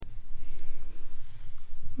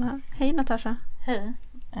Hej Natasha. Hej.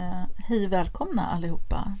 Hej välkomna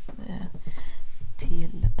allihopa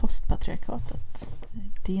till postpatriarkatet.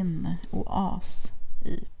 Din oas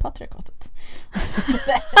i patriarkatet.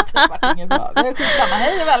 Det var inget bra. Men skitsamma.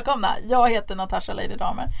 Hej och välkomna. Jag heter Natasha Lady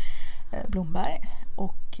Damer Blomberg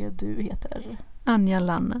och du heter Anja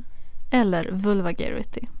Lanne. Eller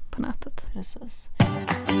Vulvagarity på nätet. Precis.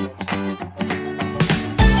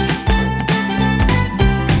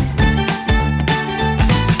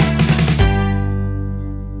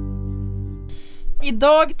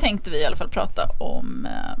 Idag tänkte vi i alla fall prata om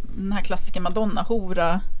den här klassiska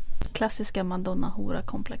Madonna-hora. Klassiska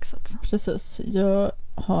Madonna-hora-komplexet. Precis. Jag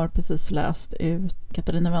har precis läst ut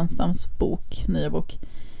Katarina Wenstams nya bok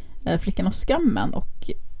Flickan och skammen, och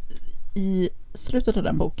i slutet av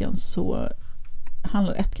den boken så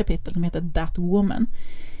handlar ett kapitel som heter That Woman.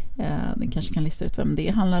 Den kanske kan lista ut vem det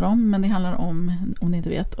handlar om, men det handlar om ni inte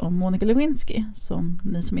vet, om Monica Lewinsky. Som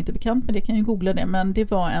ni som inte är bekant med det kan ju googla det, men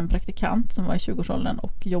det var en praktikant som var i 20-årsåldern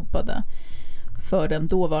och jobbade för den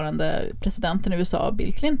dåvarande presidenten i USA,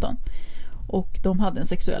 Bill Clinton. Och de hade en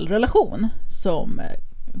sexuell relation som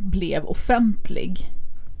blev offentlig.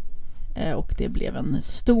 Och det blev en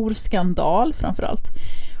stor skandal framförallt.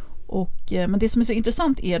 Men det som är så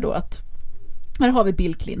intressant är då att här har vi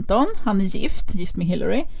Bill Clinton, han är gift med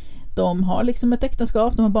Hillary. De har liksom ett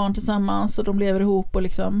äktenskap, de har barn tillsammans och de lever ihop och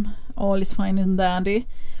liksom all is fine and dandy.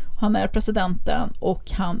 Han är presidenten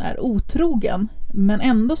och han är otrogen, men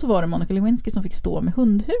ändå så var det Monica Lewinsky som fick stå med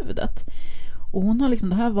hundhuvudet. Och hon har liksom,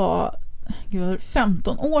 det här var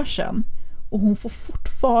 15 år sedan och hon får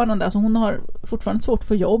fortfarande, alltså hon har fortfarande svårt att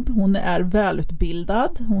få jobb. Hon är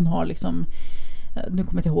välutbildad, hon har liksom, nu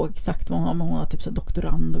kommer jag inte ihåg exakt vad hon har, men hon har typ så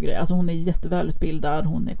doktorand och grejer. Alltså hon är jättevälutbildad,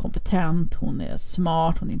 hon är kompetent, hon är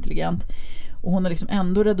smart, hon är intelligent. Och hon har liksom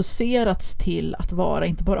ändå reducerats till att vara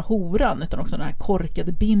inte bara horan utan också den här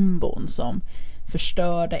korkade bimbon som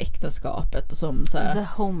förstörde äktenskapet och som så här, the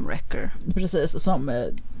homewrecker. Precis, som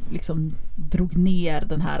liksom drog ner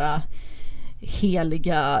den här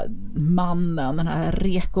heliga mannen, den här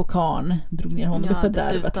rekokarn, drog ner honom i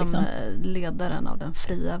fördärvet liksom. Ledaren av den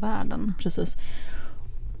fria världen. Precis.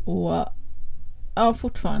 Och ja,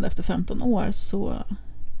 fortfarande efter 15 år så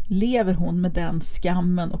lever hon med den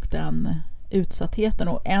skammen och den utsattheten.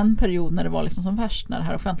 Och en period när det var liksom som värst, när det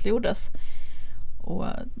här offentliggjordes och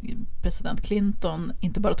president Clinton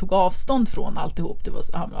inte bara tog avstånd från alltihop, det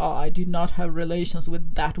var I did not have relations with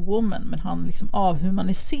that woman, men han liksom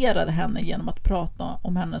avhumaniserade henne genom att prata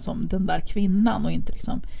om henne som den där kvinnan och inte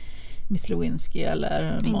liksom Miss Lewinsky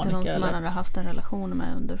eller inte Monica. Någon som man hade haft en relation med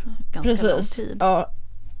under ganska lång tid. Ja,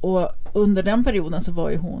 och under den perioden så var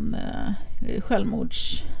ju hon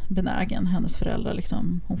självmordsbenägen. Hennes föräldrar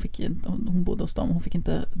liksom, hon bodde hos dem, hon fick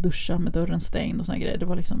inte duscha med dörren stängd och såna grejer. Det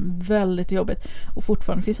var liksom väldigt jobbigt. Och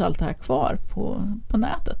fortfarande finns allt det här kvar på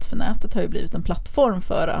nätet. För nätet har ju blivit en plattform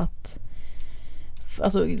för att,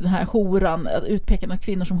 alltså den här horan, utpekande av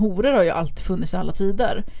kvinnor som horor har ju alltid funnits i alla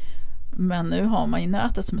tider. Men nu har man ju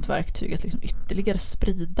nätet som ett verktyg att liksom ytterligare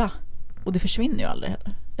sprida. Och det försvinner ju aldrig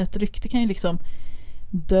heller. Ett rykte kan ju liksom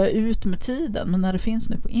dö ut med tiden, men när det finns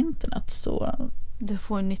nu på internet så det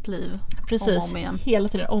får ett nytt liv. Precis, om och om igen. Hela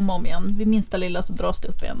tiden om och om igen. Vid minsta lilla så dras det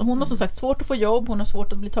upp igen. Och hon har som sagt svårt att få jobb, hon har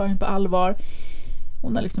svårt att bli tagen på allvar.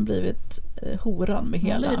 Hon har liksom blivit horan med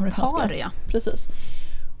hela amerikanska. Paria. Precis.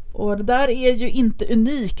 Och det där är ju inte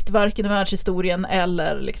unikt varken i världshistorien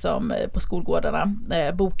eller liksom på skolgårdarna.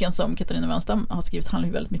 Boken som Katarina Wenstam har skrivit handlar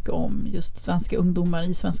ju väldigt mycket om just svenska ungdomar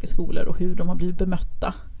i svenska skolor och hur de har blivit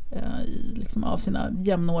bemötta liksom av sina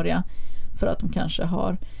jämnåriga, för att de kanske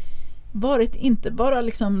har varit inte bara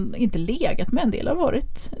liksom, inte legat med, en del har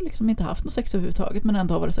varit liksom inte haft något sex överhuvudtaget, men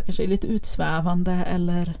ändå har varit så kanske lite utsvävande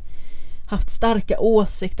eller haft starka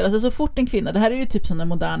åsikter. Alltså så fort en kvinna, det här är ju typ som den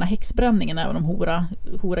moderna häxbränningen, även om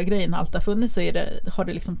hora-grejen alltid har funnits, så har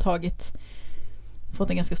det liksom fått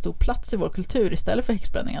en ganska stor plats i vår kultur istället för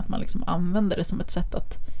häxbränning, att man liksom använder det som ett sätt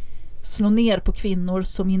att slå ner på kvinnor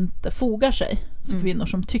som inte fogar sig. Alltså kvinnor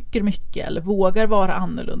som tycker mycket eller vågar vara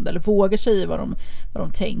annorlunda eller vågar säga vad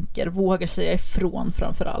de tänker, vågar säga ifrån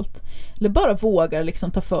framförallt. Eller bara vågar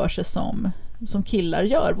liksom ta för sig som killar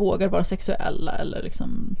gör, vågar vara sexuella eller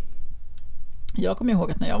liksom. Jag kommer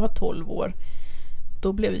ihåg att när jag var 12 år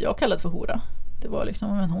då blev jag kallad för hora. Det var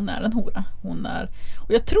liksom, men hon är en hora.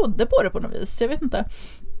 Och jag trodde på det på något vis. Jag vet inte.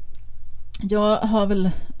 Jag har väl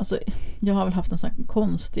haft en sån här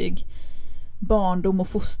konstig barndom och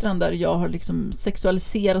fostran där jag har liksom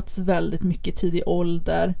sexualiserats väldigt mycket tidig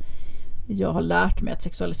ålder. Jag har lärt mig att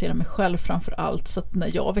sexualisera mig själv framför allt, så att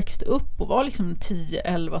när jag växte upp och var liksom 10,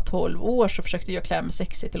 11, 12 år så försökte jag klä mig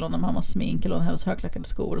sexigt, eller låna mammas smink eller låna hennes högklackade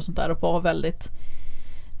skor och sånt där, och var väldigt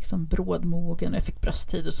liksom brådmogen och jag fick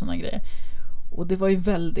brösttid och sådana grejer. Och det var ju en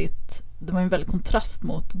väldig kontrast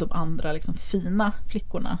mot de andra liksom fina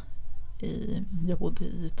flickorna. Jag bodde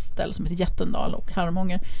i ett ställe som heter Jättendal och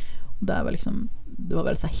Harmånger. Och där var liksom, det var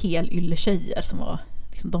väldigt så här helylle tjejer som var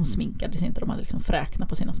liksom, de sminkade sig inte, de hade liksom fräkna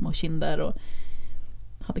på sina små kinder och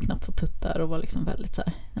hade knappt fått tuttar och var liksom väldigt så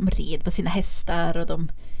här, de red på sina hästar och de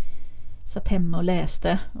satt hemma och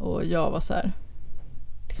läste och jag var så här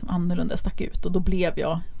liksom annorlunda, stack ut och då blev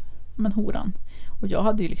jag horan. Och jag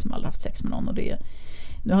hade ju liksom aldrig haft sex med någon och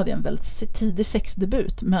nu hade jag en väldigt tidig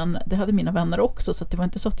sexdebut, men det hade mina vänner också, så att det var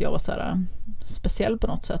inte så att jag var så här speciell på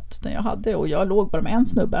något sätt, utan jag låg bara med en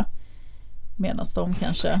snubbe. Medan de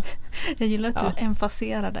kanske... Jag gillar att du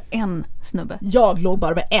emfaserade en snubbe. Jag låg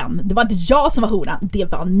bara med en. Det var inte jag som var horan,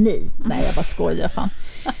 det var ni. Nej, jag bara skojar fan.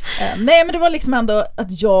 Nej, men det var liksom ändå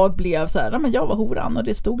att jag blev så här, men jag var horan och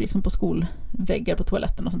det stod liksom på skolväggar på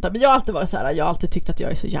toaletten och sånt där. Men jag har alltid varit så här, jag har alltid tyckt att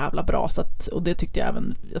jag är så jävla bra så att, och det tyckte jag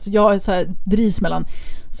även, alltså jag är så här, drivs mellan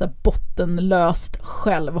så här bottenlöst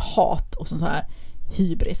självhat och så här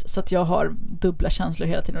hybris, så att jag har dubbla känslor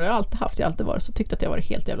hela tiden och jag har alltid varit så, tyckt att jag varit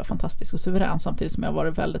helt jävla fantastisk och suverän samtidigt som jag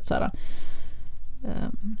varit väldigt så här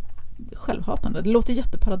självhatande. Det låter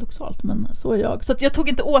jätteparadoxalt, men så är jag. Så att jag tog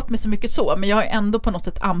inte åt mig så mycket så, men jag har ändå på något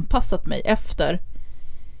sätt anpassat mig efter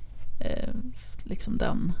liksom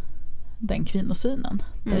den kvinnosynen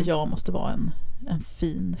där jag måste vara en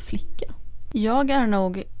fin flicka. Jag är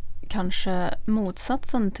nog kanske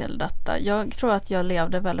motsatsen till detta. Jag tror att jag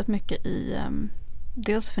levde väldigt mycket i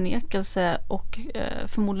dels förnekelse och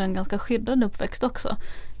förmodligen ganska skyddad uppväxt också.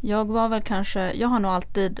 Jag har nog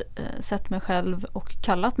alltid sett mig själv och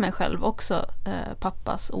kallat mig själv också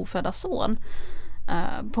pappas ofödda son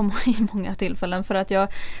i många tillfällen, för att jag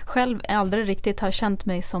själv aldrig riktigt har känt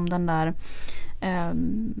mig som den där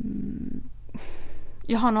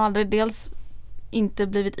jag har nog aldrig dels inte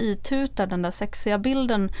blivit itutad den där sexiga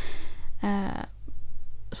bilden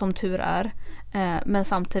som tur är. Men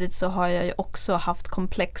samtidigt så har jag ju också haft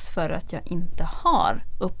komplex för att jag inte har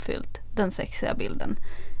uppfyllt den sexiga bilden.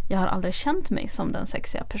 Jag har aldrig känt mig som den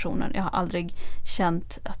sexiga personen. Jag har aldrig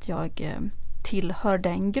känt att jag tillhör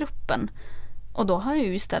den gruppen. Och då har jag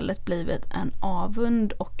ju istället blivit en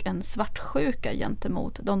avund och en svartsjuka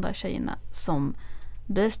gentemot de där tjejerna som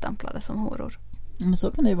blir stämplade som horor. Men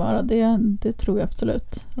så kan det ju vara, det tror jag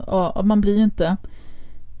absolut. Och man blir ju inte...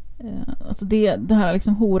 Alltså det här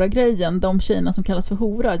liksom hora-grejen, de tjejerna som kallas för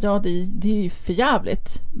hora, ja det är ju för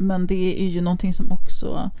jävligt, men det är ju någonting som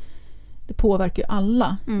också, det påverkar ju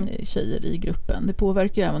alla tjejer i gruppen. Det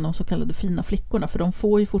påverkar ju även de så kallade fina flickorna, för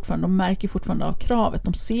de märker ju fortfarande av kravet.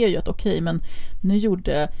 De ser ju att okej, men nu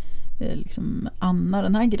gjorde liksom Anna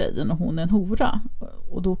den här grejen och hon är en hora,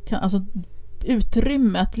 och då kan alltså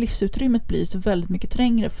livsutrymmet blir så väldigt mycket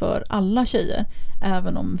trängre för alla tjejer,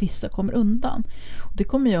 även om vissa kommer undan. Och det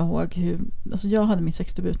kommer jag ihåg alltså jag hade min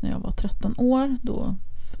sexdebut när jag var 13 år då,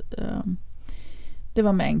 det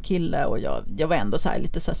var med en kille och jag var ändå så här,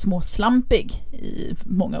 lite så här småslampig i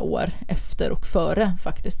många år efter och före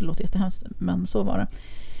faktiskt, det låter jättehemskt, men så var det.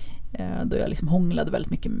 Då jag liksom hånglade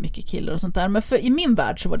väldigt mycket killar och sånt där, men i min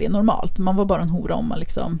värld så var det normalt. Man var bara en hora om man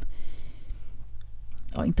liksom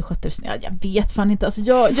inte skötte det. Jag vet fan inte. Alltså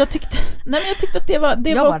jag tyckte att det var...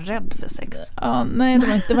 Jag var rädd för sex. Ja, nej,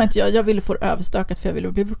 det var inte jag. Jag ville få det överstökat för jag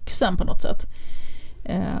ville bli vuxen på något sätt.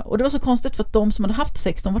 Och det var så konstigt för att de som hade haft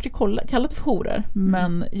sex, de var ju kallade för horor.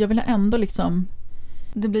 Men jag ville ändå liksom...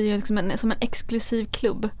 Det blir ju liksom som en exklusiv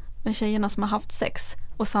klubb med tjejerna som har haft sex.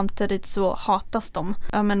 Och samtidigt så hatas de.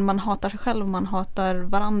 Ja, men man hatar sig själv, man hatar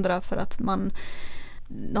varandra för att man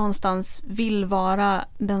någonstans vill vara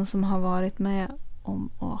den som har varit med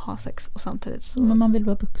om att ha sex, och samtidigt så... Men man vill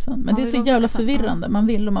vara vuxen. Men det är så jävla förvirrande. Man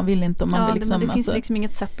vill och man vill inte. Och man vill liksom, men det finns liksom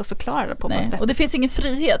inget sätt att förklara det på. Nej. Och det finns ingen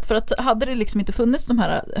frihet. För att hade det liksom inte funnits de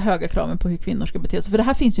här höga kraven på hur kvinnor ska bete sig. För det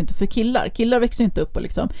här finns ju inte för killar. Killar växer ju inte upp och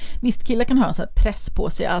liksom... Visst, killar kan ha en sån här press på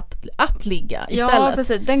sig att ligga istället. Ja,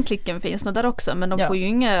 precis. Den klicken finns nog där också. Men de får ju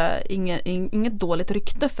inget dåligt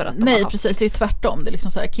rykte för att de har haft precis. sex. Det är tvärtom. Det är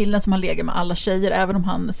liksom så här, killen som har legat med alla tjejer, även om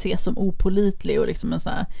han ses som opålitlig och liksom en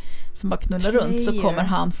sån här som bara knullar runt, så kommer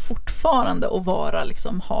han fortfarande att vara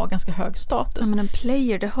liksom, ha ganska hög status. Ja, men en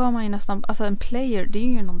player, det hör man ju nästan, alltså en player, det är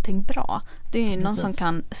ju någonting bra. Det är ju någon som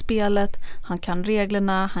kan spelet, han kan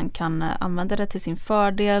reglerna, han kan använda det till sin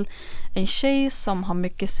fördel. En tjej som har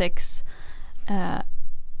mycket sex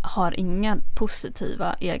har inga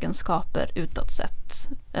positiva egenskaper utåt sett,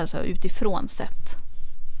 alltså utifrån sett.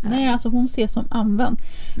 Nej, alltså hon ses som använd.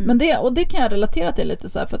 Men det kan jag relatera till lite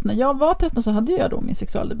så här, för att när jag var 13 så hade jag då min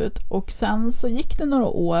sexualdebut och sen så gick det några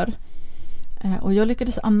år Och jag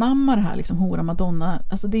lyckades anamma det här liksom, hora Madonna.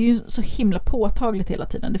 Alltså det är ju så himla påtagligt hela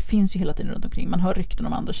tiden. Det finns ju hela tiden runt omkring. Man hör rykten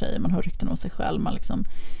om andra tjejer, man hör rykten om sig själv. Man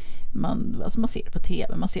ser det på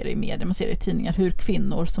tv, man ser det i media, man ser det i tidningar hur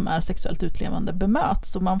kvinnor som är sexuellt utlevande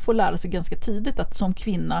bemöts. Så man får lära sig ganska tidigt att som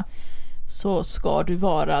kvinna så ska du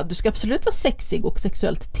ska absolut vara sexig och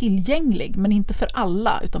sexuellt tillgänglig, men inte för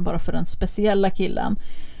alla utan bara för den speciella killen.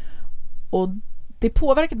 Och det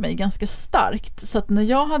påverkat mig ganska starkt, så att när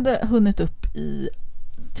jag hade hunnit upp i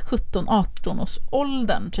 17-18 års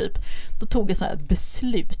åldern typ, då tog jag så här ett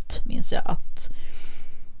beslut, minns jag, att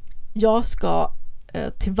jag ska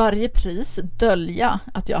till varje pris dölja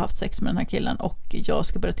att jag har haft sex med den här killen, och jag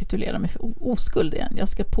ska börja titulera mig för oskuld igen.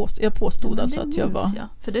 Jag påstod alltså att jag var... Ja.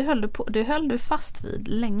 För det höll du fast vid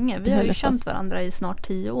länge. Vi har ju känt varandra i snart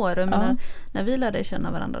 10 år. Jag menar, när vi lärde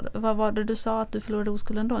känna varandra, vad var det du sa att du förlorade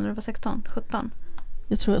oskulden då, när du var 16, 17?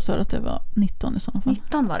 Jag tror jag sa att det var 19 i sådana fall.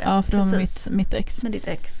 19 var det? Ja, för det var mitt ex. Med ditt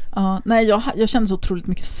ex. Ja, nej, jag kände så otroligt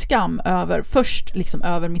mycket skam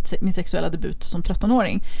över min sexuella debut som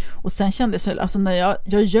 13-åring. Och sen kände jag så, alltså när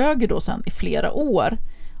jag ljög då sen i flera år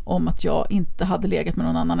om att jag inte hade legat med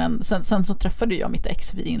någon annan än... Sen så träffade jag mitt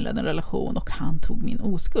ex, vi inledde en relation och han tog min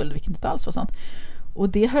oskuld, vilket inte alls var sant. Och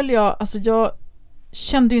det höll jag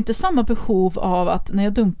kände ju inte samma behov av att när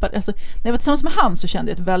jag var tillsammans med han, så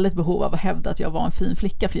kände jag ett väldigt behov av att hävda att jag var en fin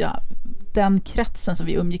flicka, för den kretsen som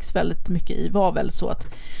vi umgicks väldigt mycket i var väl så att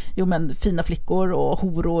fina flickor och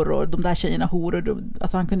horor och de där tjejerna horor,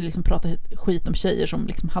 alltså han kunde liksom prata skit om tjejer som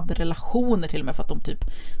liksom hade relationer till och med för att de typ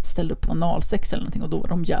ställde upp på analsex eller någonting, och då var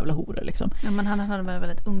de jävla horor liksom. Ja, men han hade väl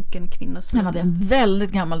väldigt unken kvinnosyn. Han hade en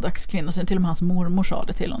väldigt gammaldags kvinnosyn, till och med hans mormor sa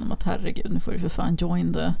det till honom att herregud, nu får du för fan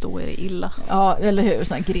join the... Då är det illa. Ja, eller hur,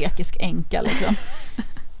 sån här grekisk änka liksom.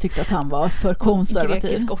 Tyckte att han var för konservativ.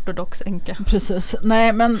 Grekisk ortodox änka. Precis.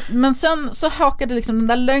 Nej, men sen så hakade liksom den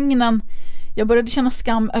där lögnen. Jag började känna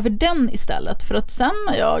skam över den istället. För att sen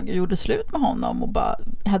när jag gjorde slut med honom och bara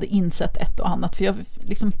hade insett ett och annat. För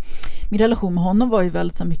min relation med honom var ju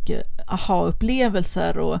väldigt så mycket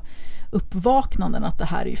aha-upplevelser och uppvaknanden att det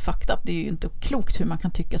här är ju fucked up. Det är ju inte klokt hur man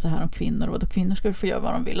kan tycka så här om kvinnor, och då kvinnor ska få göra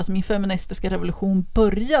vad de vill. Alltså min feministiska revolution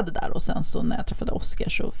började där, och sen så när jag träffade Oscar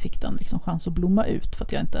så fick den liksom chans att blomma ut för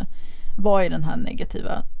att jag inte var i den här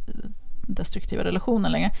negativa, destruktiva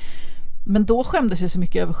relationen längre. Men då skämdes jag så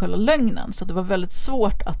mycket över själva lögnen, så det var väldigt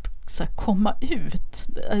svårt att så här, komma ut.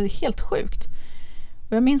 Det är helt sjukt.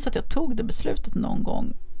 Och jag minns att jag tog det beslutet någon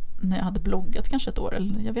gång när jag hade bloggat kanske ett år,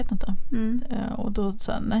 eller jag vet inte. Och då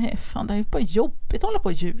sa jag, nej fan, det är ju bara jobbigt att hålla på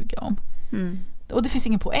och ljuga om. Och det finns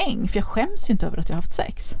ingen poäng, för jag skäms ju inte över att jag har haft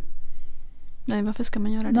sex. Nej, varför ska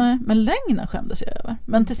man göra det? Nej, men lögnen skämdes jag över.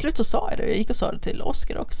 Men till slut så sa jag det. Jag gick och sa det till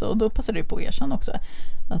Oscar också, och då passade det på att erkänna också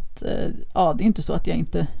att det är inte så att jag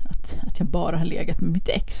inte att jag bara har legat med mitt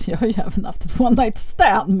ex. Jag har ju även haft ett one night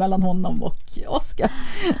stand mellan honom och Oscar.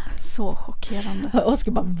 Så chockerande.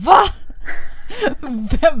 Oscar bara, va?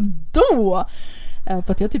 Vem då?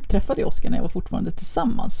 För att jag typ träffade Oscar när jag var fortfarande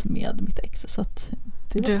tillsammans med mitt ex, så att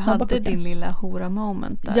det var du hade puckar. Din lilla hora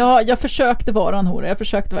moment där. Ja, jag försökte vara en hora. Jag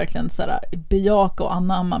försökte verkligen så här, bejaka och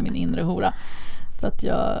anamma min inre hora. För att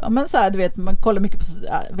men så här, du vet, man kollar mycket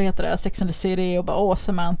på Sex and the City och bara,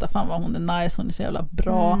 Samantha, fan vad hon är nice, hon är så jävla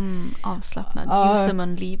bra. Avslappnad, use them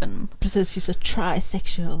and leave them. Precis, she's a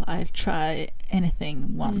trisexual, I'll try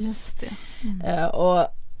anything once. Just det. Och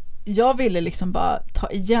jag ville liksom bara ta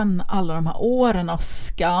igen alla de här åren av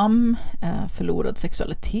skam, förlorad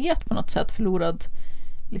sexualitet på något sätt, förlorad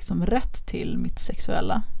liksom rätt till mitt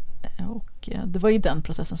sexuella. Och det var i den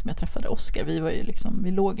processen som jag träffade Oscar.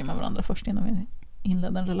 Vi låg ju med varandra först innan vi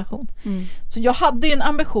inledde en relation. Så jag hade ju en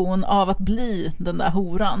ambition av att bli den där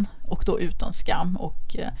horan, och då utan skam.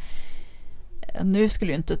 Och nu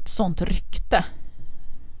skulle ju inte ett sånt rykte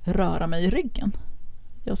röra mig i ryggen.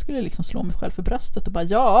 Jag skulle liksom slå mig själv för bröstet och bara,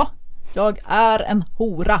 jag är en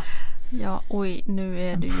hora. Ja, och nu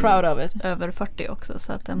är du över 40 också,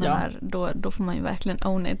 så att jag menar, då får man ju verkligen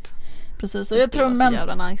own it. Precis, och jag tror så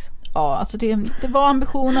jävla nice. Ja, alltså det var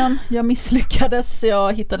ambitionen. Jag misslyckades,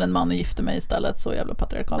 jag hittade en man och gifte mig istället, så jävla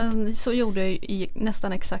patriarkalt. Men så gjorde jag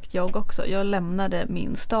nästan exakt jag också. Jag lämnade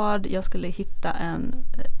min stad, jag skulle hitta en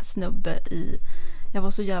snubbe jag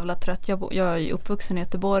var så jävla trött, jag är uppvuxen i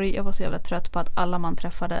Göteborg, jag var så jävla trött på att alla man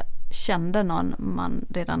träffade kände någon man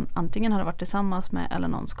redan antingen hade varit tillsammans med, eller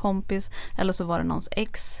någons kompis, eller så var det någons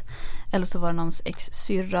ex, eller så var det någons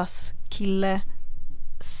ex-syrras kille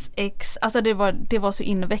ex, alltså det var så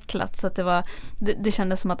invecklat, så att det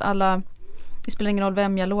kändes som att alla, det spelar ingen roll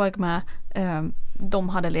vem jag låg med, de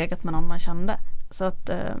hade legat med någon man kände, så att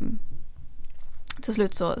till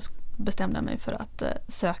slut så bestämde jag mig för att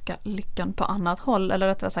söka lyckan på annat håll. Eller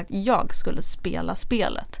rättare sagt, jag skulle spela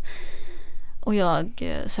spelet. Och jag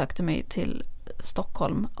sökte mig till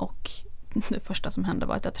Stockholm och det första som hände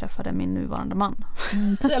var att jag träffade min nuvarande man.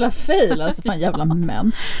 Så jävla fail, alltså fan jävla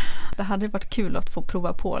män. Det hade varit kul att få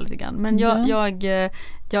prova på lite grann. Men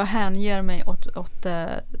jag hänger mig åt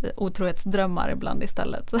otrohetsdrömmar ibland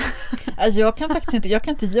istället. Alltså jag kan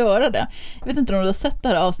inte göra det. Jag vet inte om du har sett det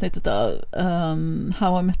här avsnittet av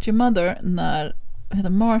How I Met Your Mother när heter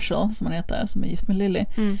Marshall, som han heter, som är gift med Lily.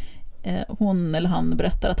 Hon eller han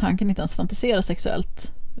berättar att han kan inte ens fantisera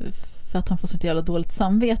sexuellt för att han får så jävla dåligt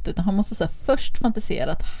samvete, utan han måste så här, först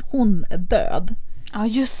fantisera att hon är död. Ja,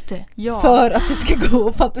 just det. Ja. För att det ska gå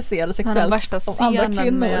att fantisera sexuellt den värsta om andra scenen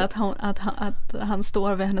kvinnor. med att han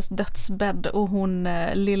står vid hennes dödsbädd och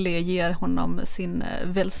Lily ger honom sin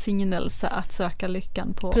välsignelse att söka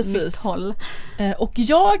lyckan på mitt håll. Och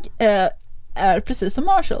jag är precis som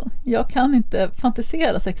Marshall. Jag kan inte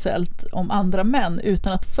fantisera sexuellt om andra män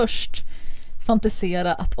utan att först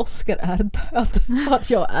fantisera att Oscar är död och att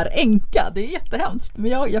jag är änka. Det är jättehemskt,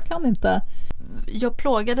 men jag kan inte. Jag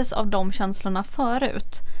plågades av de känslorna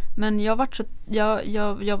förut, men jag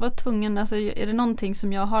var tvungen, alltså är det någonting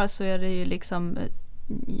som jag har så är det ju liksom,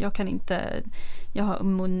 jag har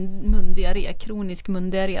mundiarré, kronisk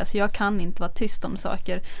mundiarré, så jag kan inte vara tyst om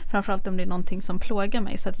saker, framförallt om det är någonting som plågar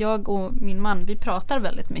mig. Så att jag och min man, vi pratar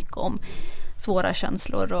väldigt mycket om svåra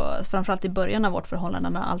känslor, och framförallt i början av vårt förhållande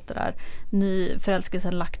när allt det där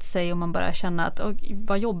nyförälskelsen lagt sig och man börjar känna att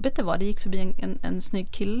vad jobbigt det var. Det gick förbi en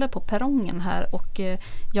snygg kille på perrongen här och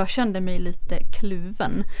jag kände mig lite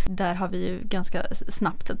kluven. Där har vi ju ganska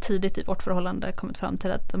snabbt, tidigt i vårt förhållande kommit fram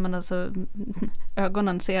till att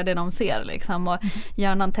ögonen ser det de ser liksom, och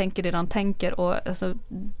hjärnan tänker det de tänker, och alltså,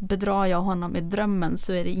 bedrar jag honom i drömmen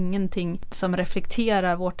så är det ingenting som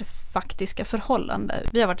reflekterar vårt faktiska förhållande.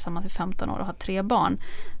 Vi har varit tillsammans i 15 år och har 3 barn,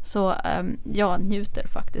 så jag njuter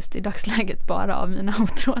faktiskt i dagsläget bara av mina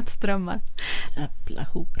otrohetsdrömmar. Jävla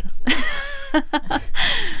hora.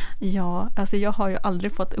 Ja, alltså jag har ju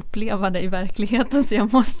aldrig fått uppleva det i verkligheten, så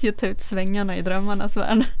jag måste ju ta ut svängarna i drömmarnas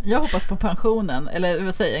värld. Jag hoppas på pensionen, eller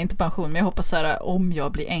vad säger jag, inte pension, men jag hoppas så här, om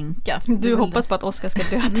jag blir änka. Du hoppas på att Oscar ska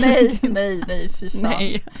dö? nej, fy fan.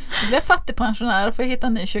 Nej. Jag blir fattigpensionär och får hitta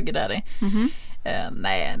en ny sugar daddy.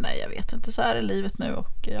 Nej, jag vet inte, så här är livet nu,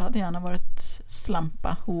 och jag hade gärna varit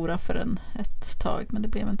slampa hora för ett tag, men det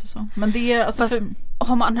blev inte så. Men det alltså,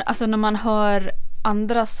 fast, när man hör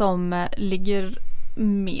andra som ligger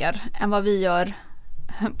mer än vad vi gör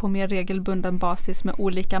på mer regelbunden basis med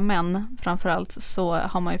olika män framförallt, så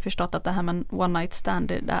har man ju förstått att det här med en one night stand,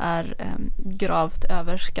 det är gravt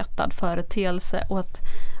överskattad företeelse, och att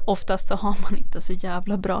oftast så har man inte så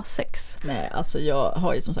jävla bra sex. Nej, alltså jag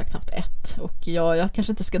har ju som sagt haft ett, och jag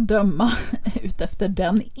kanske inte ska döma ut efter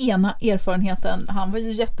den ena erfarenheten. Han var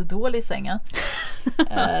ju jättedålig i sängen.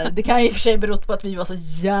 Det kan ju i och för sig bero på att vi var så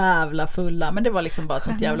jävla fulla, men det var liksom bara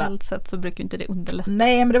sånt jävla... Generellt sett så brukar inte det underlätta.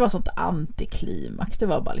 Nej, men det var sånt antiklimax. Det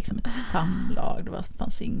var bara liksom ett samlag. Det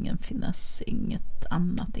fanns ingen finess, inget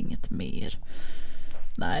annat, inget mer.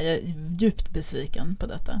 Nej, jag är djupt besviken på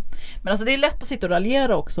detta. Men alltså det är lätt att sitta och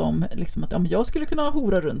raljera också om liksom att jag skulle kunna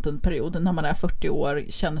hora runt en period när man är 40 år,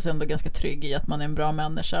 känner sig ändå ganska trygg i att man är en bra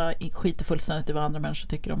människa, skiter fullständigt i vad andra människor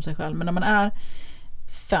tycker om sig själv. Men när man är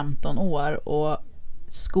 15 år och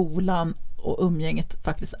skolan och umgänget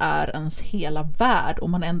faktiskt är ens hela värld, och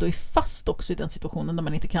man ändå är fast också i den situationen där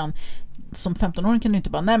man inte kan, som 15-åring kan du inte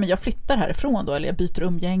bara, nej men jag flyttar härifrån då, eller jag byter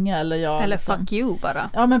umgänge, eller jag... Eller liksom, fuck you bara.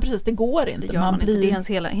 Ja men precis, det går inte. Det gör man inte, det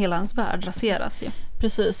är hela ens värld raseras ju.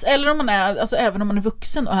 Precis, eller om man är, alltså även om man är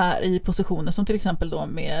vuxen och är i positioner som till exempel då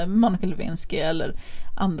med Monica Lewinsky eller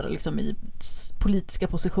andra liksom i politiska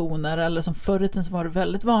positioner, eller som förr i tiden så var det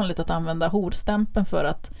väldigt vanligt att använda horstämpeln för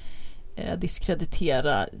att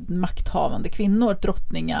diskreditera makthavande kvinnor,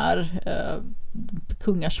 drottningar,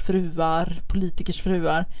 kungars fruar, politikers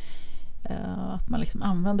fruar, att man liksom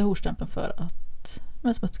använde horstämpeln för att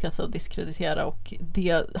smutskasta och diskreditera, och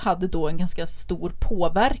det hade då en ganska stor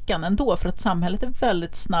påverkan ändå, för att samhället är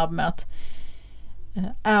väldigt snabb med att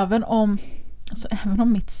även om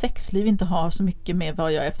mitt sexliv inte har så mycket med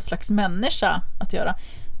vad jag är för slags människa att göra,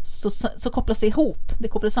 så kopplas det ihop, det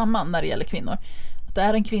kopplas samman när det gäller kvinnor. Att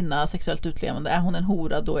är en kvinna sexuellt utlevande, är hon en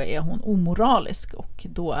hora, då är hon omoralisk, och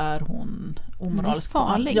då är hon omoralisk. Hon är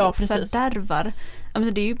farlig, ja, precis. Fördärvar.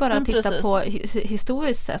 Alltså, det är ju bara att titta på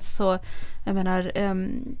historiskt sett, så jag menar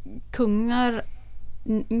kungar,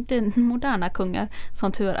 inte moderna kungar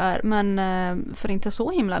som tur är, men för inte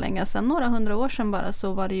så himla länge sedan, några 100 år sedan bara,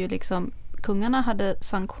 så var det ju liksom kungarna hade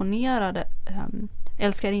sanktionerade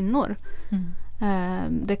älskarinnor.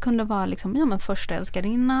 Det kunde vara liksom, första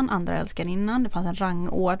älskarinnan, andra älskarinnan, det fanns en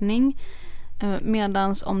rangordning.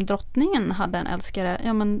 Medans om drottningen hade en älskare,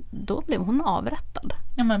 då blev hon avrättad.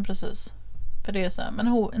 Ja men precis. För det är så här, men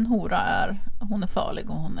en hora hon är farlig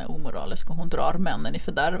och hon är omoralisk och hon drar männen i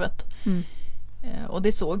fördärvet. Och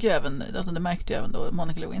det såg ju även, alltså det märkte ju även då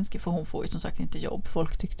Monica Lewinsky, för hon får ju som sagt inte jobb.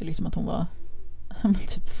 Folk tyckte liksom att hon var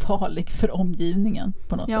typ farlig för omgivningen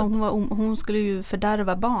på något sätt. Hon skulle ju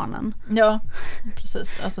fördärva barnen. Ja,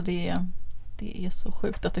 precis. Alltså det är så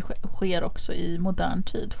sjukt att det sker också i modern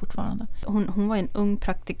tid fortfarande. Hon var en ung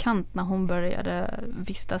praktikant när hon började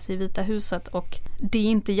vistas i Vita huset, och det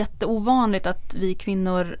är inte jätteovanligt att vi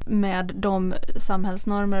kvinnor med de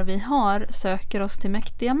samhällsnormer vi har söker oss till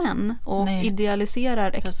mäktiga män och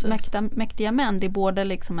idealiserar mäktiga män. Det är både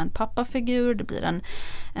liksom en pappafigur, det blir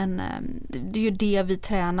det är ju det vi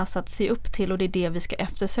tränas att se upp till och det är det vi ska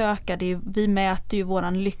eftersöka. Vi mäter ju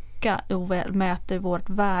våran lycka och mäter vårt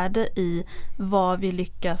värde i vad vi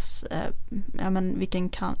lyckas,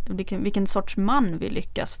 vilken sorts man vi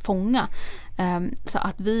lyckas fånga. Så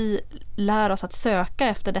att vi lär oss att söka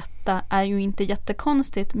efter detta är ju inte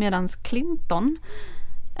jättekonstigt, medan Clinton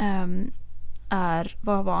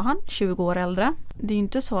vad var han? 20 år äldre. Det är ju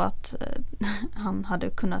inte så att han hade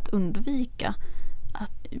kunnat undvika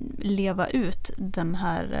att leva ut den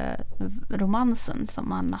här romansen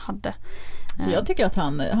som han hade. Så jag tycker att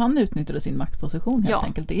han utnyttjade sin maktposition helt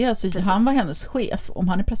enkelt. Det är alltså, han var hennes chef. Om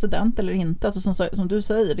han är president eller inte, alltså som du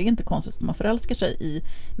säger, det är inte konstigt att man förälskar sig i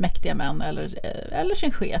mäktiga män eller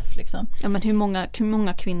sin chef. Liksom. Ja, men hur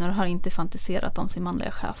många kvinnor har inte fantiserat om sin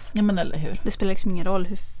manliga chef? Ja, men eller hur? Det spelar liksom ingen roll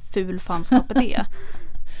hur ful fanskapet är.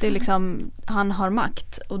 Det är liksom, han har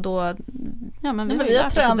makt och då vi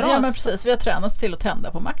har tränats till att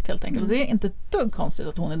tända på makt helt enkelt. Och det är inte ett dugg konstigt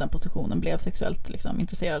att hon i den positionen blev sexuellt liksom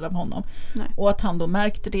intresserad av honom. Nej. Och att han då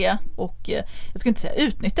märkte det, och jag skulle inte säga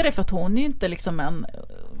utnyttja det, för att hon är ju inte liksom en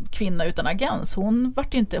kvinna utan agens. Hon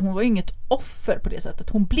var ju inget offer på det sättet.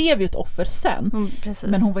 Hon blev ju ett offer sen.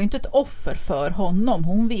 Men hon var ju inte ett offer för honom.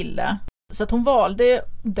 Hon ville. Så att hon valde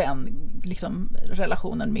den liksom,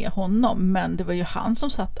 relationen med honom, men det var ju han som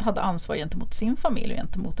hade ansvar gentemot sin familj och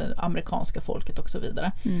gentemot det amerikanska folket och så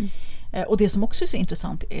vidare. Och det som också är så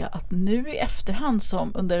intressant är att nu i efterhand,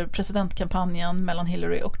 som under presidentkampanjen mellan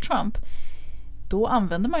Hillary och Trump, då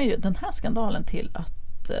använder man ju den här skandalen till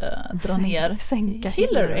att dra ner sänka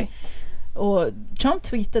Hillary. Och Trump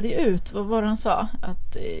tweetade ju ut, vad var det han sa?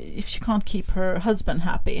 Att if she can't keep her husband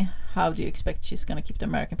happy, how do you expect she's gonna keep the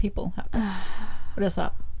American people happy? Och det sa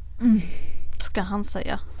ska han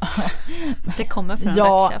säga. Det kommer från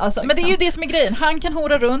rättschef. Alltså, liksom. Men det är ju det som är grejen. Han kan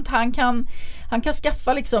hora runt, han kan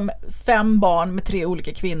skaffa liksom 5 barn med 3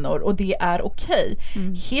 olika kvinnor och det är okej.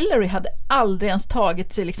 Hillary hade aldrig ens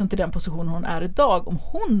tagit sig liksom till den position hon är idag om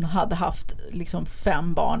hon hade haft liksom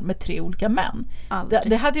 5 barn med 3 olika män.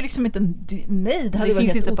 Det hade ju liksom inte det hade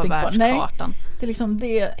finns inte på världskartan.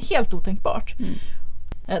 Det är helt otänkbart.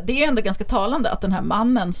 Det är ju ändå ganska talande att den här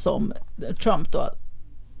mannen som Trump då,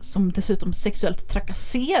 som dessutom sexuellt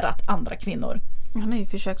trakasserat andra kvinnor. Han har ju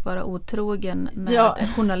försökt vara otrogen med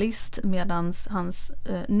en journalist, medan hans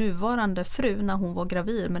nuvarande fru, när hon var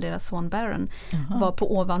gravid med deras son Barron, var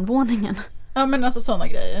på ovanvåningen. Ja, men alltså sådana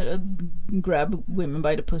grejer. Grab women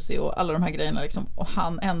by the pussy och alla de här grejerna liksom. Och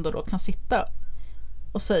han ändå då kan sitta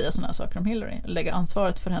och säga sådana här saker om Hillary. Lägga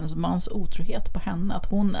ansvaret för hennes mans otrohet på henne. Att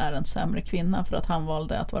hon är en sämre kvinna för att han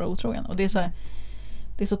valde att vara otrogen. Och det är så här,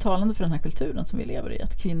 det är så talande för den här kulturen som vi lever i,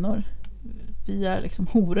 att kvinnor, vi är liksom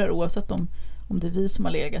horor oavsett om det är vi som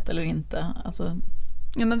har legat eller inte. Alltså,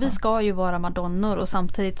 ja, men vi ska ju vara madonnor, och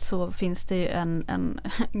samtidigt så finns det ju en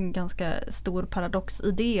ganska stor paradox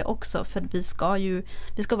i det också, för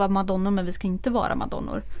vi ska vara madonnor, men vi ska inte vara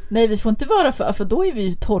madonnor. Nej, vi får inte vara för då är vi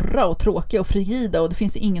ju torra och tråkiga och frigida, och det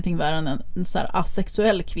finns ingenting värre än en så här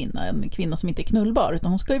asexuell kvinna, en kvinna som inte är knullbar, utan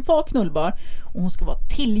hon ska ju vara knullbar och hon ska vara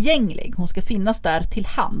tillgänglig, hon ska finnas där till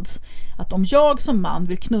hands. Att om jag som man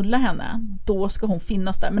vill knulla henne, då ska hon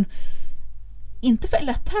finnas där, men inte för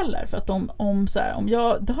lätt heller, för att om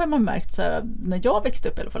jag, det har man märkt så här, när jag växte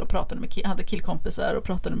upp i alla fall och pratade hade killkompisar och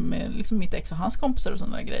pratade med liksom mitt ex och hans kompisar och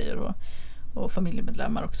sådana grejer och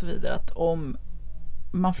familjemedlemmar och så vidare, att om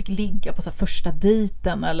man fick ligga på så här första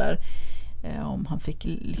dejten eller om han fick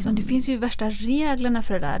liksom... Men det finns ju värsta reglerna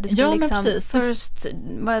för det där. Du ska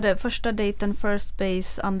liksom första dejten first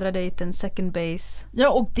base, andra dejten second base. Ja,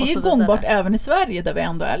 och det är gångbart även i Sverige, där vi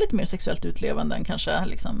ändå är lite mer sexuellt utlevande än kanske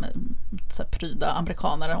liksom så här pryda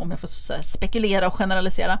amerikanare, om jag får så här spekulera och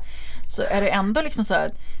generalisera. Så är det ändå liksom så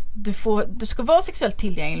här, du ska vara sexuellt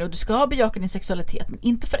tillgänglig och du ska bejaka din sexualitet, men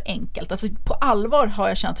inte för enkelt. Alltså på allvar har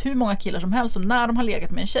jag känt hur många killar som helst som när de har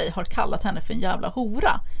legat med en tjej har kallat henne för en jävla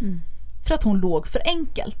hora. För att hon låg för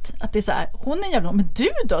enkelt. Att det är så här, hon är en jävla, men du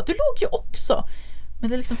då? Du låg ju också. Men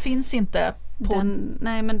det liksom finns inte på...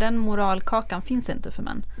 Nej, men den moralkakan finns inte för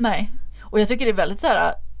män. Nej, och jag tycker det är väldigt så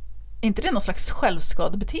här, inte det någon slags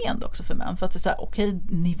självskadebeteende också för män? För att det är så här, okej,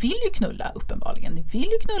 ni vill ju knulla uppenbarligen. Ni vill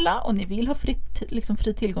ju knulla och ni vill ha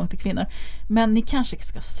fri tillgång till kvinnor. Men ni kanske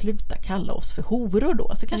ska sluta kalla oss för horor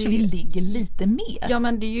då. Så kanske vi ligger lite mer. Ja,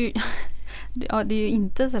 men det är ju... Ja, det är ju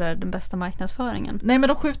inte sådär den bästa marknadsföringen. Nej, men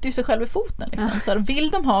de skjuter ju sig själva i foten liksom. Så här, vill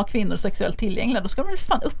de ha kvinnor sexuellt tillgängliga, då ska de ju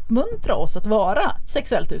fan uppmuntra oss att vara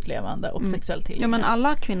sexuellt utlevande och sexuellt tillgängliga. Ja, men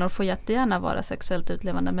alla kvinnor får jättegärna vara sexuellt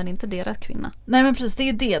utlevande, men inte deras kvinna. Nej, men precis, det är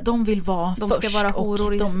ju det. De vill vara de först. De ska vara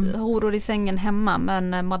horor i sängen hemma,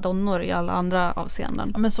 men madonnor i alla andra avseenden.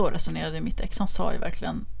 Ja, men så resonerade mitt ex. Han sa ju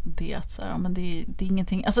verkligen det, att så här, men det är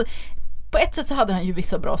ingenting. Alltså, på ett sätt så hade han ju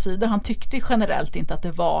vissa bra sidor. Han tyckte generellt inte att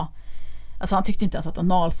det var... Alltså han tyckte inte ens att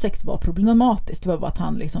analsex var problematiskt. Det var bara att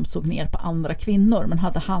han liksom såg ner på andra kvinnor. Men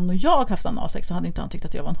hade han och jag haft analsex så hade inte han tyckt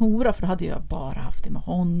att jag var en hora. För då hade jag bara haft det med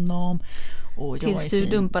honom. Och jag tills du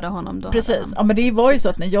dumpade honom då. Precis. Ja, men det var ju så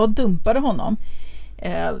att när jag dumpade honom,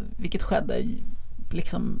 vilket skedde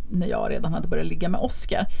liksom när jag redan hade börjat ligga med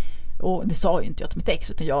Oscar. Och det sa ju inte jag till mitt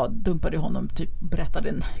ex, utan jag dumpade honom, typ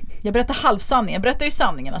jag berättade halvsanningen. Jag berättade ju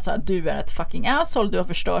sanningen, alltså att du är ett fucking asshole, du har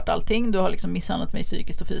förstört allting, du har liksom misshandlat mig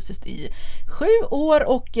psykiskt och fysiskt i 7 år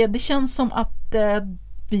och det känns som att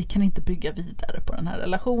vi kan inte bygga vidare på den här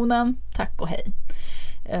relationen, tack och hej.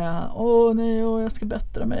 Nej, jag ska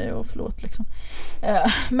bättra mig och förlåt liksom.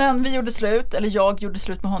 Men vi gjorde slut, eller jag gjorde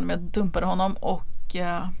slut med honom, jag dumpade honom och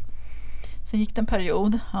sen gick det en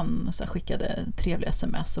period. Han så här, skickade trevliga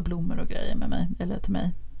sms och blommor och grejer med mig, eller till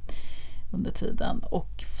mig under tiden.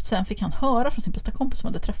 Och sen fick han höra från sin bästa kompis som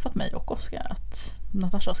hade träffat mig och Oscar att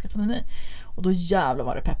Natasha har skaffat en ny. Och då jävlar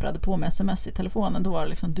var det pepprade på med sms i telefonen. Då var det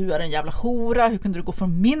liksom, du är en jävla hora. Hur kunde du gå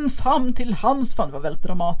från min famn till hans famn? Det var väldigt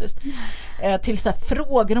dramatiskt. Till så här,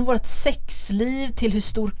 frågor om vårt sexliv, till hur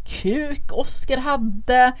stor kuk Oscar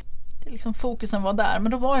hade. Det liksom, fokusen var där.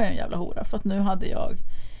 Men då var jag en jävla hora, för att nu hade jag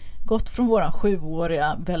gått från våran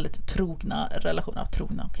 7-åriga väldigt trogna relation.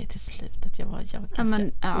 Okej, till slutet. Jag var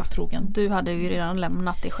ganska otrogen. Du hade ju redan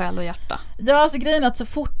lämnat i själ och hjärta. Ja, alltså grejen är att så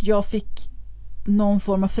fort jag fick någon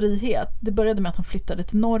form av frihet. Det började med att han flyttade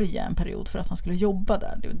till Norge en period för att han skulle jobba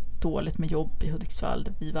där. Det var dåligt med jobb i Hudiksvall.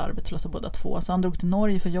 Vi var arbetslösa båda två. Så han drog till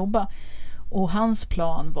Norge för att jobba. Och hans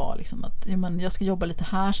plan var liksom att jag ska jobba lite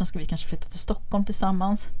här, sen ska vi kanske flytta till Stockholm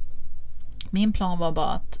tillsammans. Min plan var bara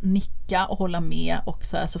att nicka och hålla med och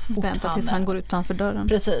så fort vänta tills han går utanför dörren.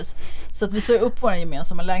 Precis. Så att vi såg upp vår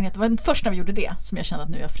gemensamma lägenhet. Det var först när vi gjorde det som jag kände att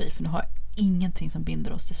nu är jag fri, för nu har jag ingenting som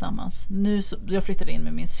binder oss tillsammans. Jag flyttade in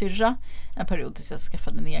med min syrra en period tills jag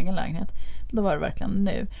skaffade en egen lägenhet. Då var det verkligen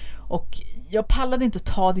nu. Och jag pallade inte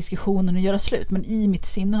ta diskussionen och göra slut, men i mitt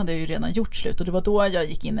sinne hade jag ju redan gjort slut. Och det var då jag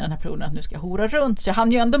gick in i den här perioden att nu ska jag hora runt. Så jag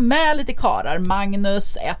hann ju ändå med lite karar.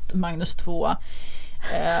 Magnus 1, Magnus 2.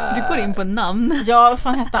 Du går in på namn. Ja, vad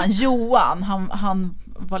fan hette han? Johan. Han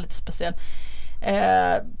var lite speciell.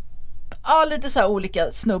 Lite så här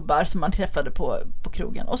olika snubbar som man träffade på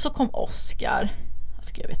krogen. Och så kom Oscar.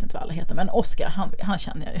 Jag vet inte vad alla heter, men Oscar, han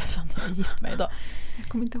känner jag ju. Jag är gift med idag. Jag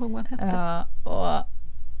kommer inte ihåg vad han hette.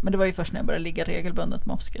 Men det var ju först när jag började ligga regelbundet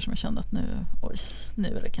med Oscar som jag kände att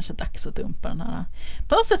nu är det kanske dags att dumpa den här.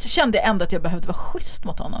 På något sätt så kände jag ändå att jag behövde vara schysst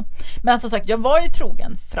mot honom. Men som sagt, jag var ju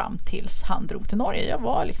trogen fram tills han drog till Norge. Jag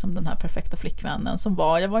var liksom den här perfekta flickvännen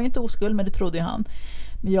jag var ju inte oskuld, men det trodde ju han.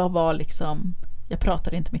 Men jag var liksom, jag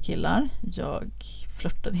pratade inte med killar. Jag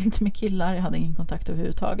flörtade inte med killar. Jag hade ingen kontakt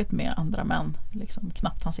överhuvudtaget med andra män. Liksom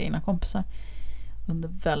knappt hans egna kompisar. Under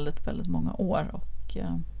väldigt, väldigt många år. Och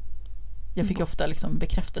jag fick ofta liksom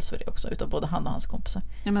bekräftelse för det också utav både han och hans kompisar.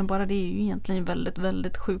 Ja, men bara det är ju egentligen väldigt,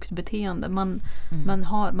 väldigt sjukt beteende. Man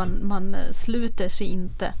sluter sig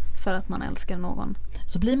inte för att man älskar någon.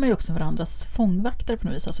 Så blir man ju också varandras fångvaktare på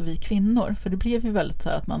något vis, alltså vi kvinnor. För det blev ju väldigt så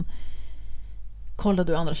här att man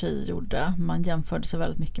kollade hur andra tjejer gjorde. Man jämförde sig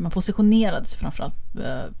väldigt mycket. Man positionerade sig framförallt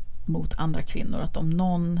mot andra kvinnor. Att om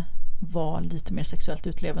någon var lite mer sexuellt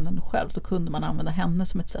utlevande än själv, då kunde man använda henne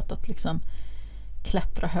som ett sätt att liksom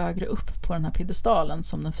klättra högre upp på den här piedestalen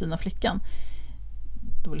som den fina flickan.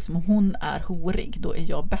 Då liksom, om hon är horig, då är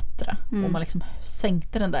jag bättre. Och man liksom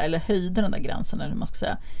sänkte den där, eller höjde den där gränsen, eller hur man ska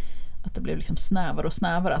säga. Att det blev liksom snävare och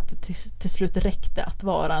snävare. Att det till slut räckte att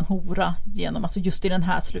vara en hora genom, alltså just i den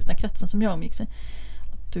här slutna kretsen som jag umgicks i.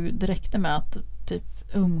 Det räckte med att typ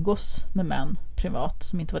umgås med män privat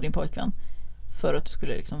som inte var din pojkvän för att du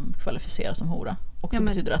skulle liksom kvalificera som hora. Och det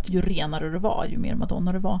betyder att ju renare du var, ju mer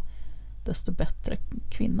Madonna du var, desto bättre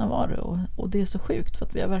kvinna var du. Och det är så sjukt för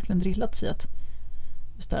att vi har verkligen drillats i att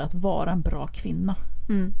just det här, att vara en bra kvinna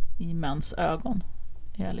i mäns ögon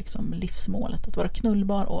är liksom livsmålet. Att vara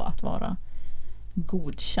knullbar och att vara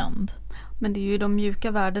godkänd. Men det är ju de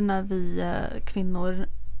mjuka värdena vi kvinnor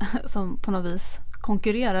som på något vis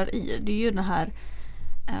konkurrerar i. Det är ju den här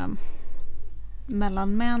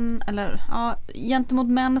mellan män, eller ja, gentemot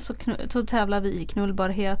män så tävlar vi i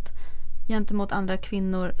knullbarhet. Gentemot andra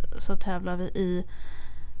kvinnor så tävlar vi i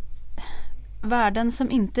värden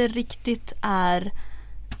som inte riktigt är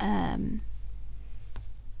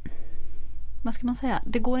vad ska man säga?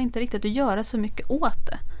 Det går inte riktigt att göra så mycket åt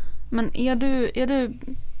det. Men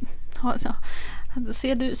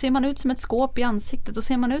ser man ut som ett skåp i ansiktet, och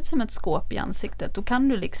ser man ut som ett skåp i ansiktet, då kan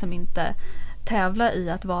du liksom inte tävla i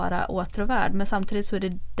att vara åtråvärd, men samtidigt så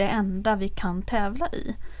är det enda vi kan tävla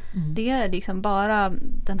i. Det är liksom bara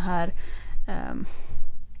den här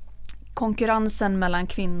konkurrensen mellan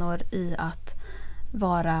kvinnor i att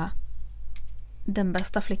vara den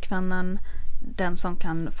bästa flickvännen, den som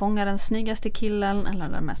kan fånga den snyggaste killen eller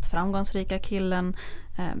den mest framgångsrika killen.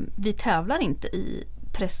 Vi tävlar inte i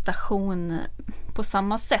prestation på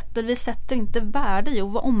samma sätt. Vi sätter inte värde i,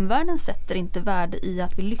 och omvärlden sätter inte värde i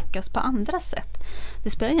att vi lyckas på andra sätt. Det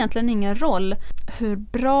spelar egentligen ingen roll hur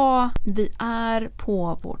bra vi är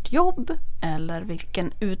på vårt jobb eller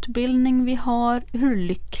vilken utbildning vi har, hur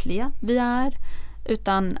lyckliga vi är,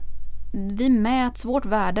 utan vårt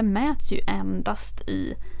värde mäts ju endast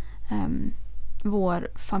i vår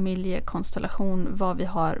familjekonstellation,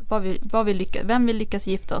 vem vi lyckas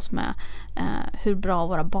gifta oss med, hur bra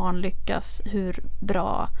våra barn lyckas, hur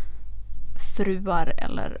bra fruar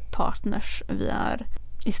eller partners vi är,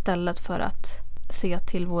 istället för att se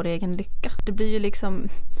till vår egen lycka. Det blir ju liksom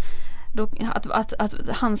att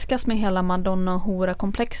handskas med hela Madonna och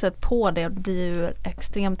hora-komplexet på det blir ju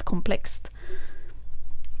extremt komplext.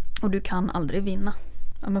 Och du kan aldrig vinna.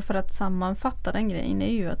 Ja, men för att sammanfatta den grejen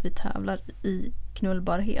är ju att vi tävlar i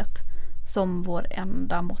knullbarhet som vår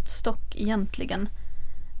enda måttstock egentligen.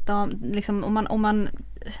 Liksom, om man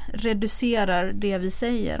reducerar det vi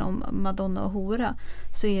säger om Madonna och hora,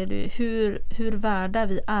 så är det hur värda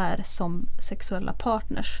vi är som sexuella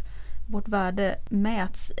partners. Vårt värde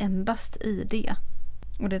mäts endast i det.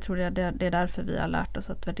 Och det tror jag det är därför vi har lärt oss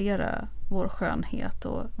att värdera vår skönhet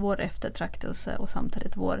och vår eftertraktelse, och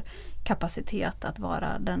samtidigt vår kapacitet att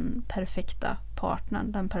vara den perfekta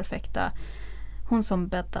partnern, den perfekta, hon som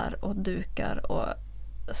bäddar och dukar och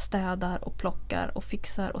städar och plockar och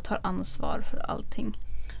fixar och tar ansvar för allting.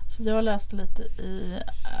 Så jag läste lite i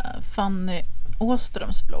Fanny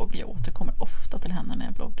Åströms blogg. Jag återkommer ofta till henne när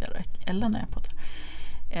jag bloggar eller när jag poddar.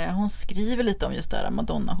 Hon skriver lite om just det här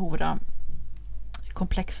Madonna hora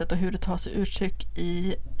komplexet och hur det tar sig uttryck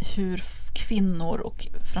i hur kvinnor, och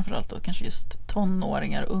framförallt då kanske just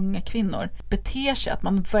tonåringar och unga kvinnor, beter sig. Att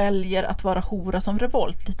man väljer att vara hora som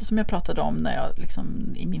revolt. Lite som jag pratade om när jag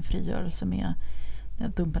liksom, i min frigörelse när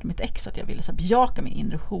jag dumpade mitt ex, att jag ville så här, bejaka min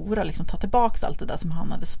inre hora, liksom ta tillbaka allt det där som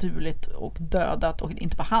han hade stulit och dödat, och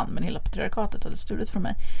inte bara han men hela patriarkatet hade stulit från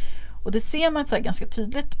mig. Och det ser man så här ganska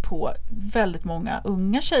tydligt på väldigt många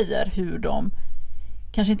unga tjejer, hur de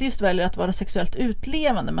kanske inte just väljer att vara sexuellt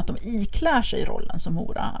utlevande, men att de iklär sig i rollen som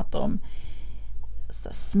hora. Att de så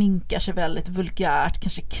här, sminkar sig väldigt vulgärt,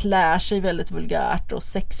 kanske klär sig väldigt vulgärt och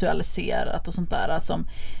sexualiserat och sånt där, som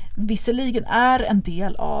visserligen är en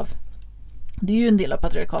del av, det är ju en del av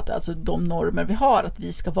patriarkatet, alltså de normer vi har, att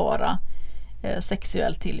vi ska vara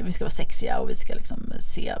sexuellt till, vi ska vara sexiga och vi ska liksom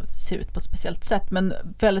se ut på ett speciellt sätt. Men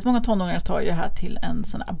väldigt många tonåringar tar ju det här till en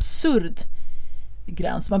sån absurd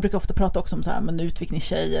gräns. Man brukar ofta prata också om så här, men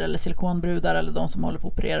utvikningstjejer eller silikonbrudar eller de som håller på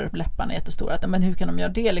att operera upp läpparna jättestora. Att, men hur kan de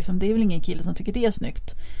göra det? Liksom, det är väl ingen kille som tycker det är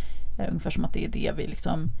snyggt. Ungefär som att det är det vi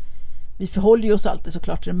liksom, vi förhåller ju oss alltid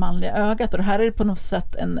såklart till det manliga ögat, och det här är på något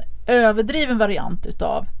sätt en överdriven variant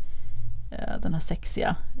utav den här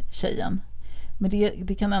sexiga tjejen. Men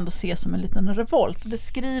det kan ändå ses som en liten revolt. Det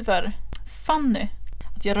skriver Fanny.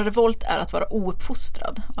 Att göra revolt är att vara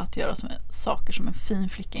ouppfostrad och att göra saker som en fin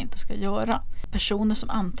flicka inte ska göra. Personer som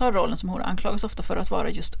antar rollen som hora anklagas ofta för att vara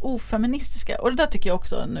just ofeministiska. Och det där tycker jag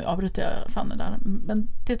också, nu avbryter jag Fanny där, men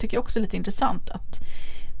det tycker jag också är lite intressant. Att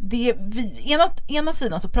ena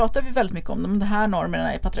sidan så pratar vi väldigt mycket om de här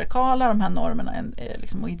normerna är patriarkala, de här normerna är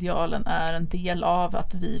liksom, och idealen är en del av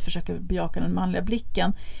att vi försöker bejaka den manliga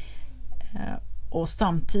blicken. Och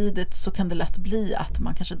samtidigt så kan det lätt bli att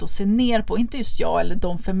man kanske då ser ner på, inte just jag eller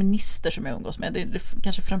de feminister som jag umgås med, det är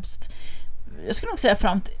kanske främst jag skulle nog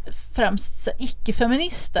säga främst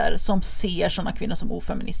icke-feminister som ser sådana kvinnor som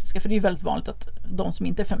ofeministiska, för det är ju väldigt vanligt att de som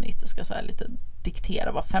inte är feministiska så här lite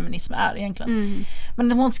diktera vad feminism är egentligen.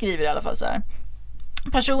 Men hon skriver i alla fall så här: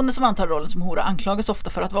 personer som antar rollen som hora anklagas ofta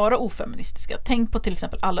för att vara ofeministiska. Tänk på till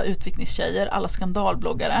exempel alla utvikningstjejer, alla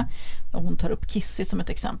skandalbloggare. Och hon tar upp Kissy som ett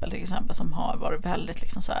exempel, till exempel, som har varit väldigt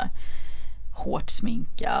liksom så här hårt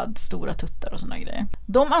sminkad, stora tuttar och såna grejer.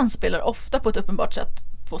 De anspelar ofta på ett uppenbart sätt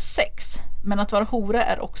på sex, men att vara hora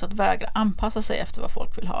är också att vägra anpassa sig efter vad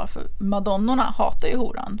folk vill ha. För madonnorna hatar ju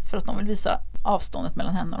horan för att de vill visa avståndet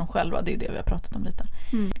mellan henne och dem själva. Det är ju det vi har pratat om lite.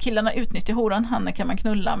 Killarna utnyttjar horan, henne kan man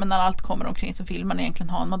knulla, men när allt kommer omkring så vill man egentligen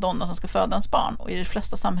ha en madonna som ska föda ens barn. Och i de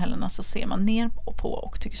flesta samhällena så ser man ner på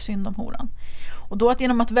och tycker synd om horan. Och då att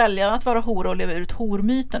genom att välja att vara hora och leva ut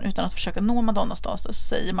hormyten utan att försöka nå madonnastatus, så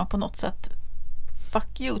säger man på något sätt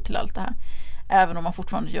fuck you till allt det här. Även om man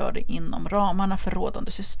fortfarande gör det inom ramarna för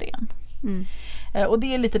rådande system. Och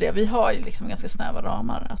det är lite det. Vi har ju liksom ganska snäva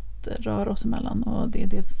ramar att röra oss emellan. Och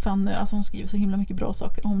det Fanny, alltså hon skriver så himla mycket bra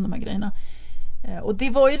saker om de här grejerna. Och det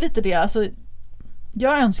var ju lite det. Alltså,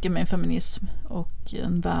 jag önskar mig en feminism och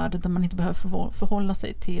en värld där man inte behöver förhålla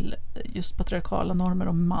sig till just patriarkala normer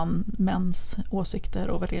och mäns åsikter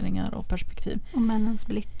och värderingar och perspektiv. Och männens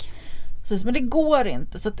blick. Precis, men det går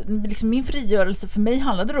inte. Så att, liksom, min frigörelse för mig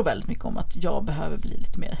handlade då väldigt mycket om att jag behöver bli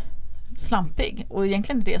lite mer slampig. Och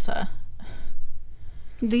egentligen är det så här.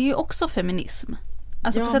 Det är ju också feminism.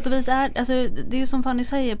 Alltså på sätt och vis är, alltså, det är ju som Fanny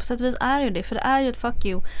säger, på sätt och vis är ju det. För det är ju ett fuck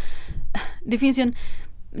you. Det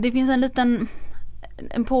finns en liten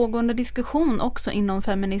en pågående diskussion också inom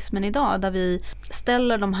feminismen idag, där vi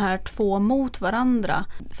ställer de här två mot varandra.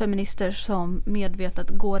 Feminister som medvetet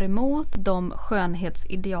går emot de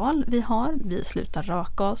skönhetsideal vi har. Vi slutar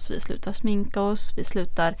raka oss, vi slutar sminka oss, vi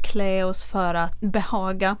slutar klä oss för att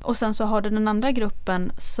behaga. Och sen så har du den andra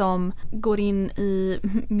gruppen som går in i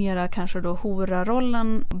mera kanske då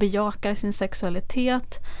hora-rollen, bejakar sin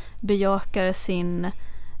sexualitet, bejakar sin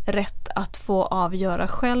rätt att få avgöra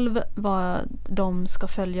själv vad de ska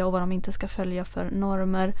följa och vad de inte ska följa för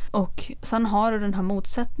normer. Och sen har du den här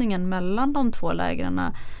motsättningen mellan de två lägren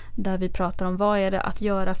där vi pratar om vad är det att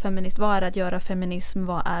göra feminist, vad är det att göra feminism,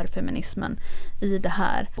 vad är feminismen i det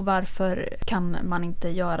här och varför kan man inte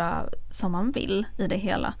göra som man vill i det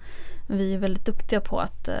hela. Vi är väldigt duktiga på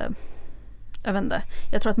att jag vet inte,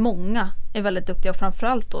 jag tror att många är väldigt duktiga och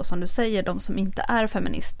framförallt då som du säger de som inte är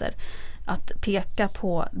feminister att peka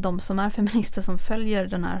på de som är feminister som följer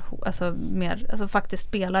den här, alltså faktiskt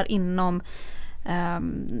spelar inom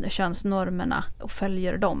könsnormerna och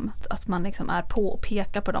följer dem. Att man liksom är på och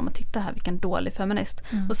pekar på dem och titta här vilken dålig feminist.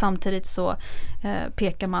 Och samtidigt så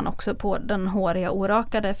pekar man också på den håriga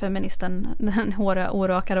orakade feministen, den håriga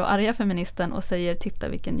orakade och arga feministen och säger titta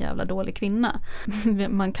vilken jävla dålig kvinna.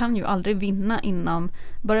 Man kan ju aldrig vinna inom,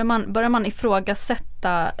 börjar man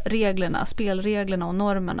ifrågasätta reglerna, spelreglerna och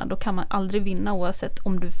normerna, då kan man aldrig vinna oavsett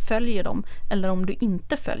om du följer dem eller om du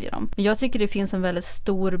inte följer dem. Jag tycker det finns en väldigt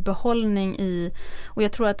stor behållning i, och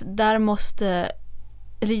jag tror att där måste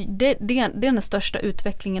det är den största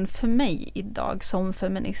utvecklingen för mig idag som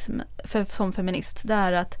feminist. Det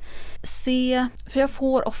är att se, för jag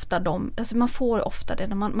får ofta man får ofta det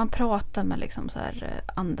när man pratar med liksom så här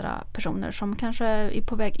andra personer som kanske är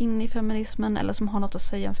på väg in i feminismen eller som har något att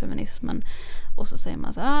säga om feminismen, och så säger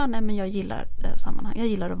man så här, nej men jag gillar sammanhang, jag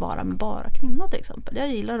gillar att vara med bara kvinnor till exempel, jag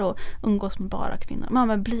gillar att umgås med bara kvinnor.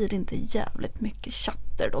 Men blir det inte jävligt mycket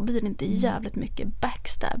chatter då? Blir det inte jävligt mycket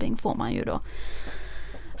backstabbing får man ju då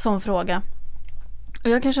som fråga. Och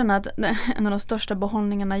jag kan känna att en av de största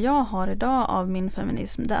behållningarna jag har idag av min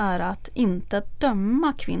feminism, det är att inte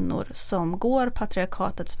döma kvinnor som går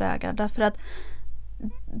patriarkatets vägar, därför att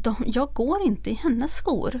jag går inte i hennes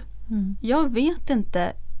skor. Jag vet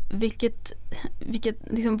inte vilket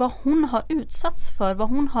liksom, vad hon har utsatts för, vad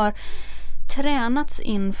hon har tränats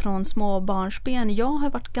in från små barnsben. Jag har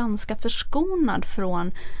varit ganska förskonad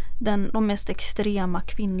från de mest extrema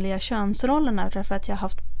kvinnliga könsrollerna, därför att jag har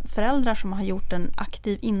haft föräldrar som har gjort en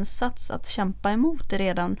aktiv insats att kämpa emot det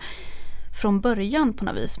redan från början på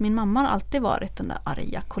något vis. Min mamma har alltid varit den där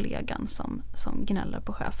arga kollegan som gnäller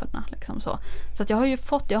på cheferna. Liksom så att jag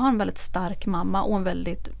har en väldigt stark mamma och en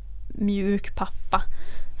väldigt mjuk pappa.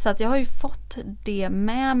 Så att jag har ju fått det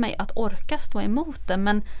med mig att orka stå emot det,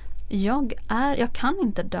 men jag kan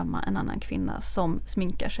inte döma en annan kvinna som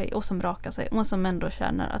sminkar sig och som rakar sig och som ändå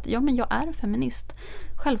känner att men jag är feminist.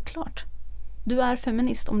 Självklart. Du är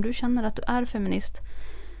feminist om du känner att du är feminist.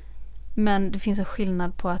 Men det finns en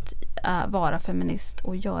skillnad på att vara feminist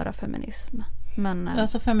och göra feminism. Men,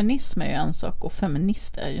 alltså feminism är ju en sak och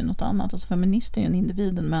feminist är ju något annat. Alltså feminist är ju en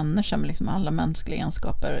individ, en människa med liksom alla mänskliga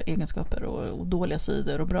egenskaper och dåliga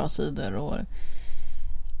sidor och bra sidor. Och,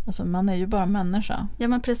 alltså man är ju bara människa. Ja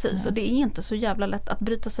men precis, och det är inte så jävla lätt att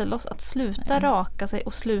bryta sig loss, att sluta raka sig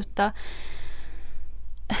och sluta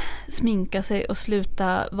sminka sig och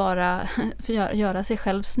sluta göra sig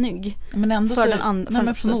själv snygg. Men ändå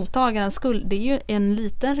för mottagarens skull. Det är ju en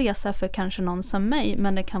liten resa för kanske någon som mig,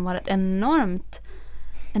 men det kan vara en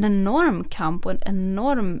enorm kamp och en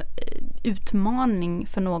enorm utmaning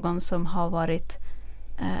för någon som har varit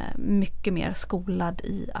mycket mer skolad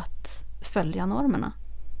i att följa normerna.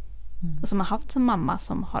 Och som har haft en mamma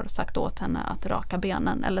som har sagt åt henne att raka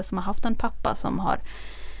benen, eller som har haft en pappa som har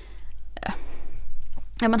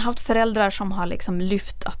haft föräldrar som har liksom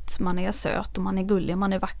lyft att man är söt och man är gullig och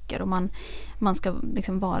man är vacker och man ska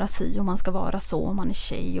liksom vara si och man ska vara så och man är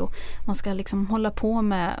tjej och man ska liksom hålla på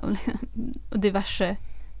med diverse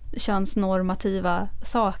könsnormativa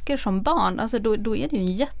saker som barn. Alltså då är det ju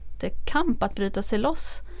en jättekamp att bryta sig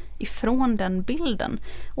loss ifrån den bilden,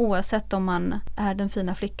 oavsett om man är den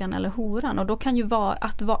fina flickan eller horan. Och då kan ju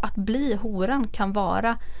att bli horan kan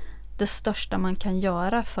vara det största man kan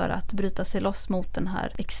göra för att bryta sig loss mot den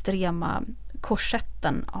här extrema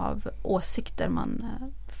korsetten av åsikter man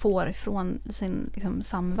får ifrån sin liksom,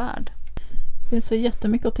 samvärld. Det finns för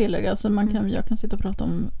jättemycket att tillägga. Alltså jag kan sitta och prata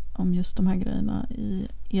om just de här grejerna i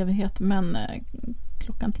evighet, men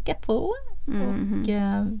klockan tickar på och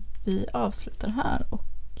vi avslutar här och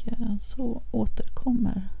så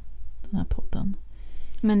återkommer den här podden.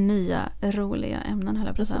 Med nya roliga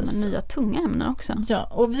ämnen, med nya tunga ämnen också. Ja,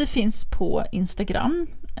 och vi finns på Instagram.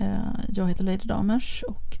 Jag heter Lady Damers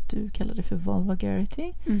och du kallar det för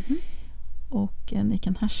Vulvarity. Och ni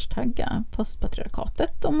kan hashtagga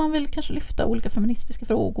postpatriarkatet om man vill kanske lyfta olika feministiska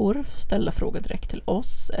frågor, ställa frågor direkt till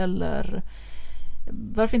oss, eller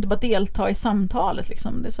varför inte bara delta i samtalet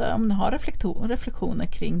liksom. Det är så här, om ni har reflektioner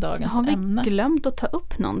kring dagens ämne. Har vi glömt att ta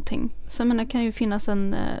upp någonting? Så det kan ju finnas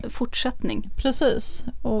en fortsättning. Precis,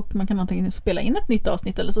 och man kan antingen spela in ett nytt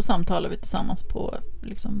avsnitt eller så samtalar vi tillsammans på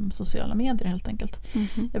liksom, sociala medier helt enkelt.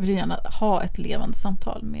 Jag vill gärna ha ett levande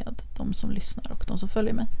samtal med de som lyssnar och de som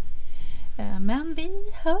följer mig. Men vi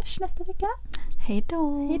hörs nästa vecka. Hej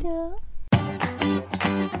då! Hej då!